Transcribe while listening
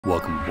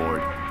Welcome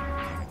aboard.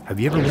 Have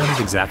you ever wondered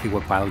exactly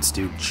what pilots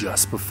do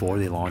just before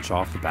they launch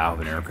off the bow of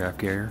an aircraft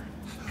carrier?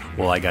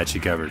 Well, I got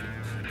you covered.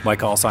 My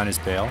call sign is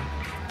Bale.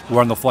 We're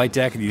on the flight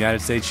deck of the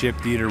United States ship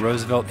Theodore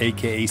Roosevelt,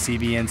 aka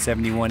CVN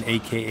 71,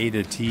 aka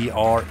the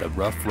TR, the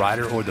Rough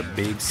Rider, or the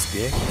Big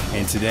Stick.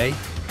 And today,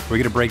 we're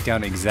going to break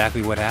down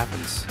exactly what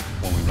happens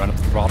when we run up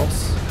the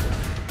throttles,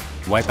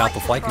 wipe out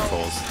the flight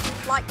controls,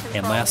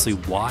 and lastly,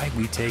 why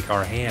we take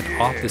our hand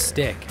off the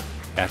stick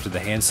after the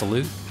hand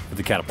salute of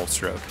the catapult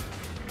stroke.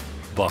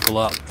 Buckle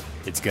up,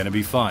 it's gonna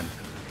be fun,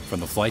 from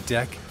the flight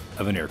deck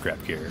of an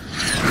aircraft carrier.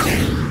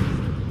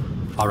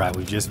 Alright,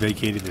 we've just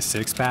vacated the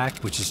 6-pack,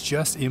 which is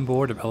just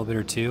inboard of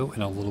elevator 2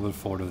 and a little bit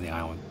forward of the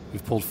island.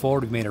 We've pulled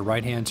forward, we've made a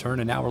right-hand turn,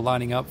 and now we're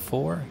lining up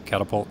for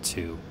Catapult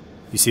 2.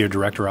 You see our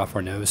director off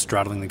our nose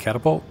straddling the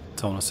catapult,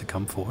 telling us to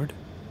come forward.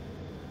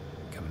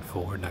 Coming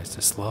forward, nice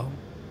and slow.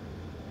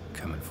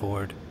 Coming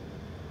forward.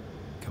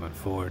 Coming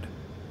forward.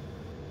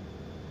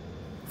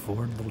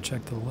 Forward, little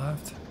check to the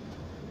left.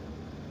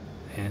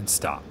 And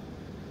stop.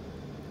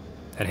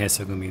 That hand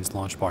signal means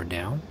launch bar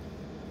down.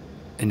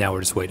 And now we're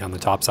just waiting on the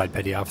topside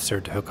petty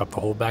officer to hook up the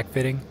holdback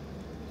fitting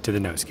to the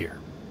nose gear.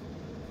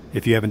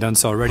 If you haven't done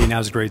so already,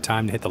 now's a great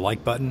time to hit the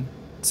like button,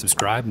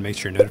 subscribe, and make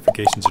sure your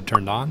notifications are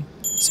turned on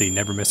so you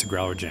never miss a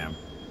growler jam.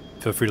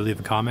 Feel free to leave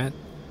a comment.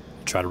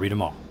 I'll try to read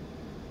them all.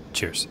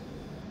 Cheers.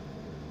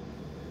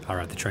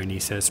 Alright, the trainee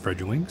says spread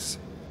your wings.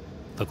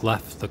 Look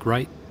left, look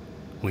right.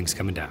 Wings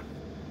coming down.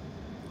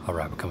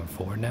 Alright, we're coming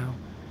forward now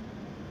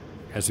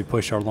as we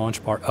push our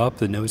launch bar up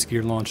the nose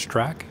gear launch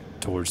track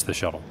towards the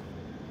shuttle.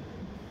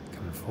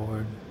 Coming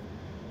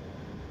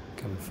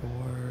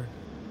forward,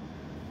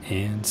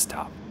 and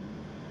stop.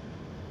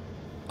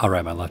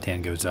 Alright, my left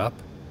hand goes up.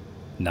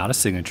 Not a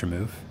signature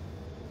move.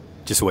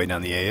 Just waiting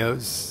on the AOs.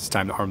 It's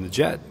time to arm the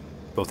jet.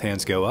 Both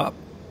hands go up,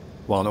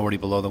 while an already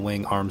below the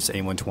wing arms to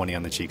A-120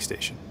 on the cheek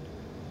station.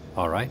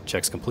 Alright,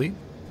 check's complete.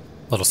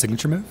 Little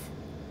signature move.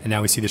 And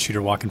now we see the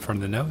shooter walk in front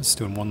of the nose,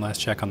 doing one last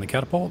check on the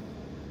catapult.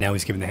 Now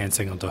he's giving the hand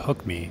signal to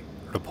hook me,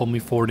 or to pull me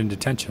forward into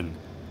tension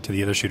to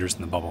the other shooters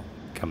in the bubble.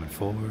 Coming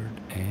forward,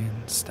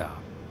 and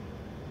stop.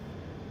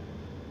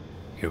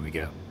 Here we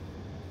go.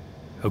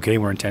 Okay,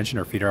 we're in tension,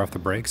 our feet are off the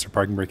brakes, our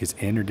parking brake is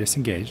in or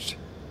disengaged.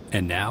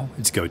 And now,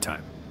 it's go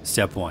time.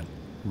 Step 1,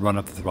 run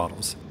up the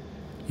throttles.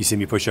 You see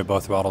me push up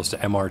both throttles to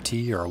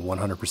MRT, or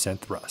 100%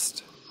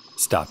 thrust.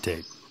 Stop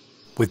tape.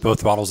 With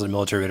both throttles at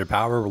military rated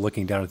power, we're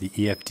looking down at the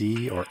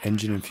EFD, or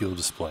engine and fuel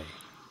display.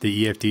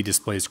 The EFD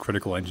displays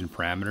critical engine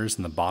parameters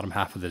in the bottom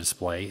half of the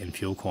display and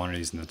fuel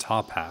quantities in the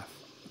top half.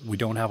 We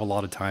don't have a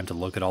lot of time to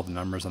look at all the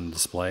numbers on the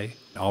display.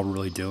 All we're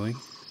really doing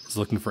is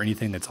looking for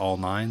anything that's all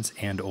nines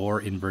and or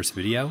inverse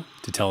video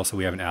to tell us that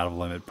we have an out of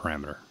limit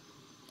parameter.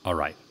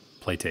 Alright,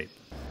 play tape.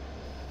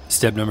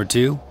 Step number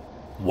 2,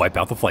 wipe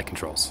out the flight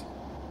controls.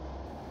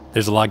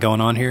 There's a lot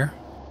going on here.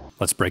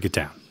 Let's break it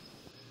down.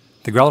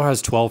 The Growler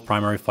has 12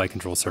 primary flight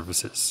control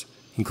surfaces,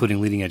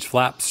 including leading edge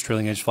flaps,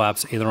 trailing edge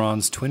flaps,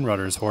 ailerons, twin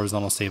rudders,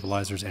 horizontal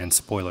stabilizers, and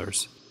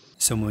spoilers.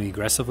 So when we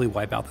aggressively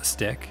wipe out the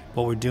stick,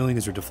 what we're doing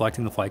is we're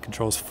deflecting the flight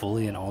controls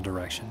fully in all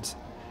directions.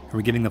 And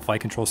we're giving the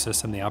flight control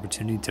system the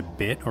opportunity to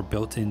bit or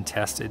built-in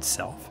test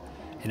itself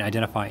and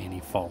identify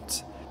any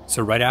faults.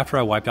 So right after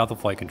I wiped out the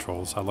flight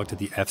controls, I looked at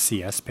the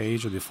FCS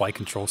page, or the flight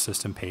control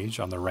system page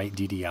on the right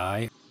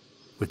DDI.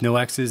 With no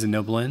X's and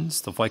no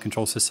blends, the flight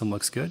control system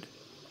looks good,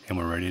 and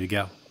we're ready to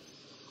go.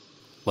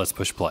 Let's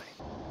push play.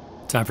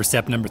 Time for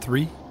step number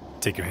 3,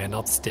 take your hand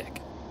off the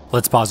stick.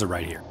 Let's pause it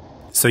right here.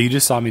 So you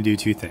just saw me do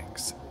 2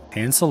 things,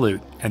 hand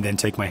salute and then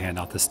take my hand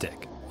off the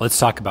stick. Let's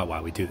talk about why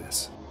we do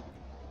this.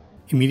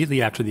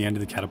 Immediately after the end of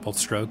the catapult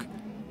stroke,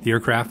 the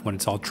aircraft, when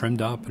it's all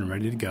trimmed up and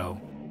ready to go,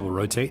 will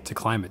rotate to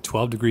climb at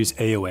 12 degrees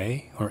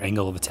AOA, or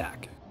angle of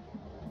attack.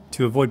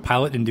 To avoid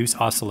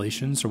pilot-induced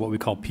oscillations, or what we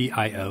call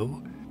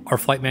PIO, our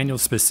flight manual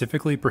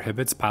specifically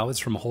prohibits pilots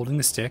from holding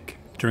the stick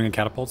during a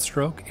catapult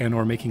stroke and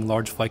or making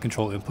large flight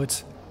control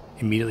inputs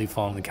immediately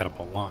following the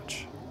catapult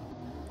launch.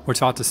 We're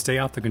taught to stay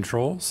off the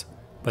controls,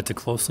 but to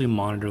closely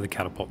monitor the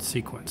catapult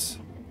sequence.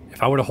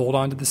 If I were to hold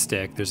onto the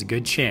stick, there's a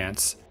good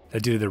chance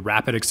that due to the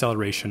rapid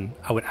acceleration,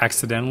 I would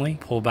accidentally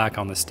pull back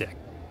on the stick.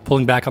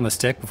 Pulling back on the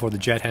stick before the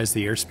jet has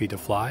the airspeed to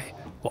fly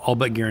will all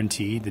but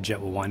guarantee the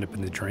jet will wind up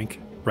in the drink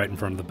right in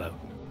front of the boat.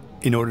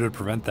 In order to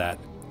prevent that,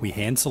 we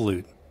hand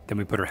salute, then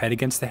we put our head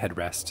against the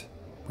headrest,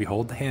 we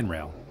hold the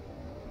handrail,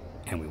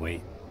 and we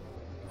wait.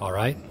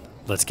 Alright,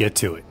 let's get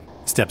to it.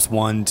 Steps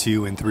 1,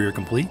 2, and 3 are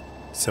complete,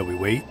 so we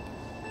wait.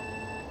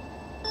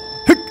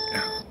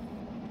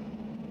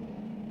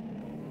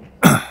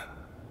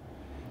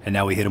 And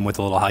now we hit him with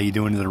a little how you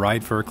doing to the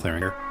right for a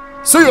clearing.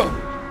 See ya!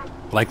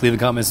 Like, leave a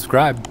comment,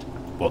 subscribe.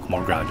 Welcome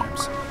more Ground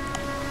Jams.